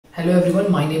Hello everyone,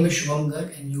 my name is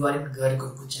Garg and you are in Garg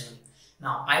Gurucool channel.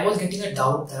 Now, I was getting a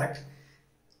doubt that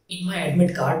in my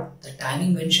admit card, the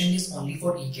timing mentioned is only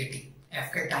for EKT.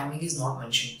 Afcat timing is not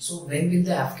mentioned. So when will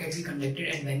the Afcat be conducted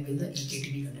and when will the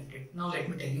EKT be conducted? Now let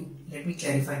me tell you, let me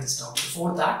clarify this doubt.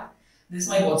 Before that, this is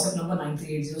my WhatsApp number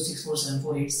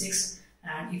 9380647486,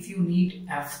 and if you need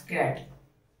Afcat,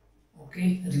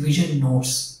 okay, revision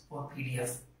notes or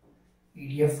PDF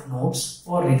notes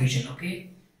for revision, okay.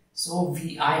 So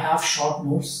I have short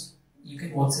notes. You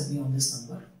can WhatsApp me on this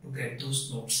number to get those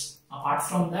notes. Apart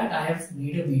from that, I have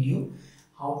made a video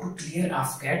how to clear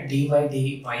Afcat day by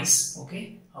day wise.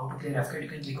 Okay, how to clear Afcat. You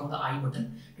can click on the I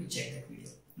button to check that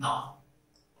video. Now,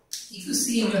 if you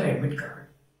see in your admit card,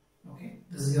 okay,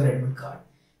 this is your admit card.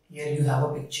 Here you have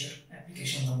a picture,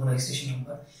 application number, registration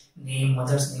number, name,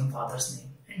 mother's name, father's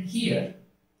name, and here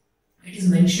it is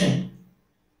mentioned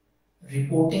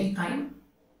reporting time,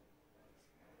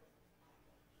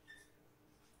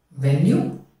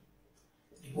 venue,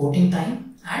 reporting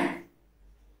time, and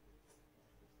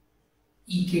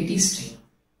EKT stream.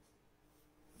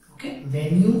 Okay,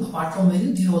 venue, apart from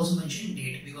venue, they also mentioned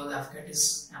date because Afcat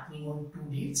is happening on 2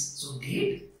 dates. So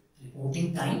date,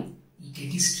 reporting time,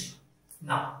 EKT stream.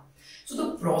 Now, so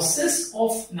the process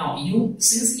of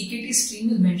since EKT stream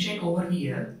is mentioned over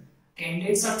here,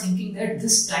 candidates are thinking that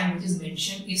this time which is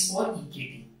mentioned is for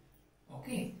EKT.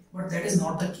 Okay, but that is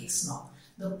not the case. Now,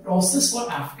 the process for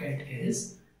Afcat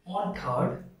is on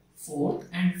 3rd, 4th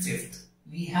and 5th.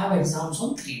 We have exams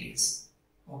on 3 days.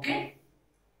 Okay?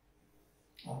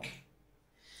 Okay.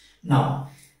 Now,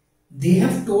 they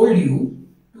have told you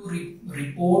to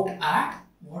report at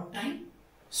what time?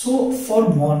 So, for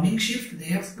morning shift, they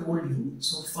have told you,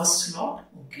 so first slot,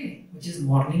 okay, which is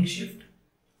morning shift,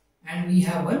 and we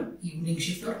have an evening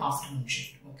shift or afternoon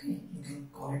shift. Okay, you can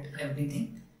call it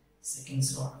everything. Second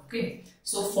slot. Okay,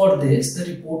 so for this, the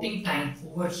reporting time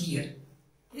over here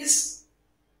is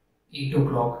 8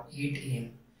 o'clock, 8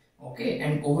 a.m. Okay,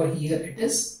 and over here it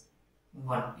is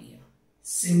 1 p.m.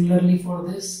 Similarly for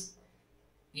this,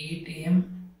 8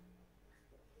 a.m.,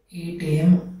 8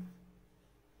 a.m.,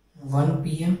 1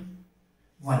 p.m.,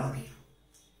 1 p.m.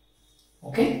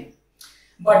 Okay,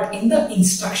 but in the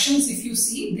instructions, if you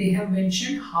see, they have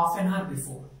mentioned half an hour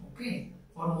before. Okay.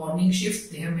 For morning shift,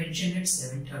 they have mentioned at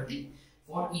 7:30.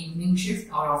 For evening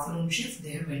shift or afternoon shift,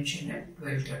 they have mentioned at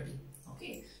 12:30.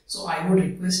 Okay. So I would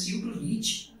request you to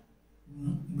reach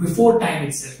before time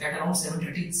itself, at around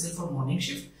 7:30 itself for morning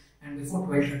shift, and before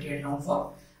 12:30 at around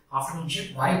for afternoon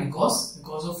shift. Why? Because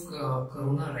of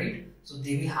Corona, right? So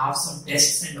they will have some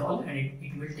tests and all, and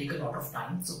it will take a lot of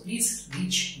time. So please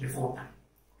reach before time.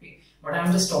 Okay. But I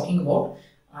am just talking about,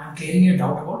 I am clearing your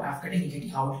doubt about Afcat and EKT,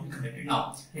 how it will be conducted.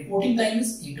 Now, reporting time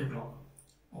is 8 o'clock.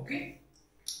 Okay.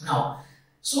 Now,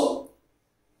 so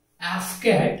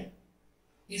Afcat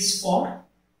is for,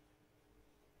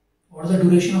 what is the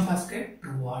duration of Afcat?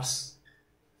 2 hours.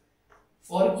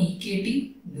 For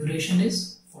EKT, duration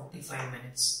is 45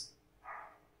 minutes.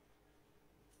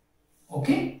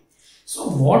 Okay. So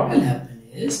what will happen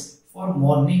is, for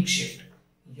morning shift,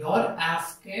 your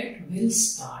Afcat will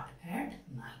start at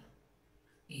 9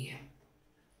 a.m.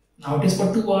 Now it is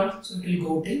for 2 hours, so it will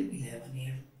go till 11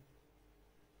 a.m.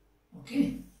 Okay.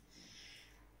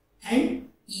 And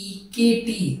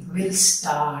EKT will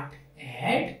start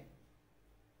at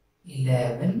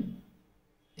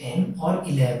 11:10 or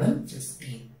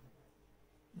 11:15,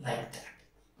 like that.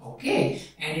 Okay.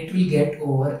 And it will get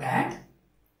over at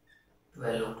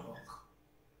 12 o'clock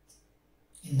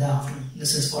in the afternoon.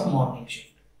 This is for morning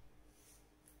shift.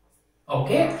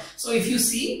 Okay. So if you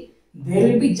see, there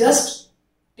will be just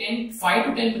 5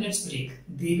 to 10 minutes break.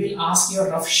 They will ask your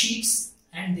rough sheets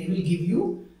and they will give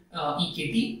you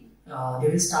EKT. They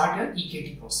will start your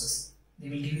EKT process. They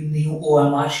will give you new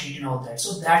OMR sheet and all that.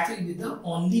 So that will be the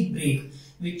only break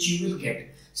which you will get.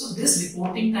 So this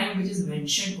reporting time which is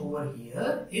mentioned over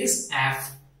here is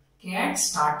Afcat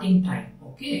starting time.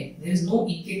 Okay, there is no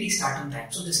EKT starting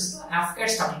time. So this is the Afcat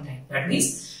starting time. That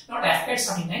means not Afcat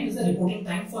starting time, is the reporting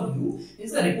time for you,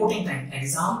 is the reporting time.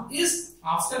 Exam is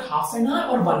after half an hour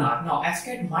or 1 hour. Now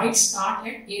Afcat might start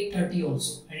at 8:30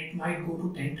 also, and it might go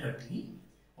to 10:30.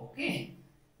 Okay,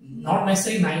 not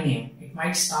necessarily 9 a.m. It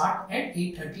might start at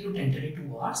 8:30 to 10:30,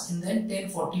 2 hours, and then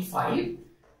 10:45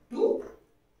 to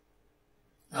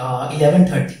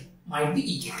 11:30 might be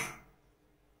EKT.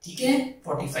 Okay,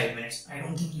 45 minutes. I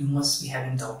don't think you must be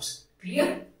having doubts.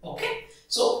 Clear? Okay.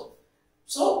 So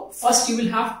first you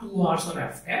will have 2 hours of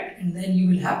Afcat, and then you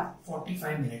will have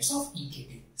 45 minutes of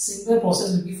EKT. Similar process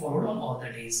will be followed on all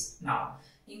the days. Now,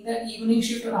 in the evening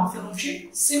shift or afternoon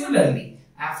shift, similarly,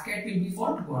 Afcat will be for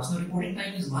 2 hours. Now, reporting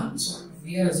time is 1. So,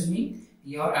 we are assuming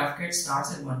your Afcat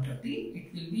starts at 1:30,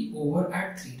 it will be over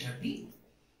at 3:30.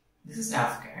 This is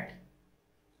Afcat.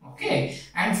 Okay,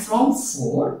 and from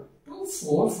 4 to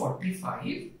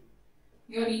 4:45,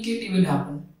 your EKT will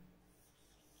happen.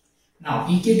 Now,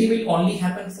 EKT will only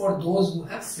happen for those who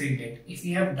have filled it. If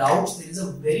you have doubts, there is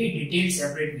a very detailed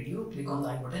separate video. Click on the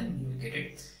I button and you will get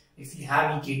it. If you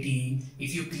have EKT,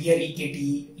 if you clear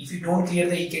EKT, if you don't clear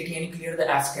the EKT and you clear the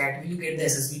Afcat, will you get the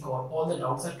SSB call? All the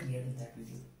doubts are cleared in that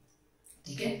video.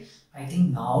 Okay, I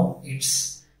think now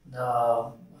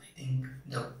the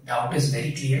doubt is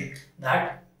very clear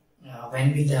that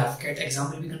when will the Afcat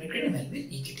exam will be conducted and when will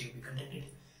EKT will be conducted.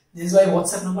 This is why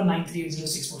WhatsApp number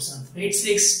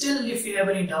 9380647. Still, if you have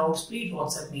any doubts, please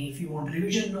WhatsApp me. If you want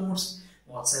revision notes,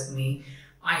 WhatsApp me.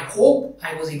 I hope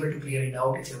I was able to clear it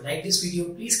out. If you like this video,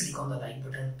 please click on the like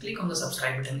button, click on the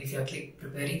subscribe button if you are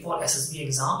preparing for SSB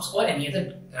exams or any other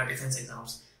defense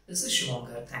exams. This is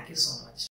Shubhankar. Thank you so much.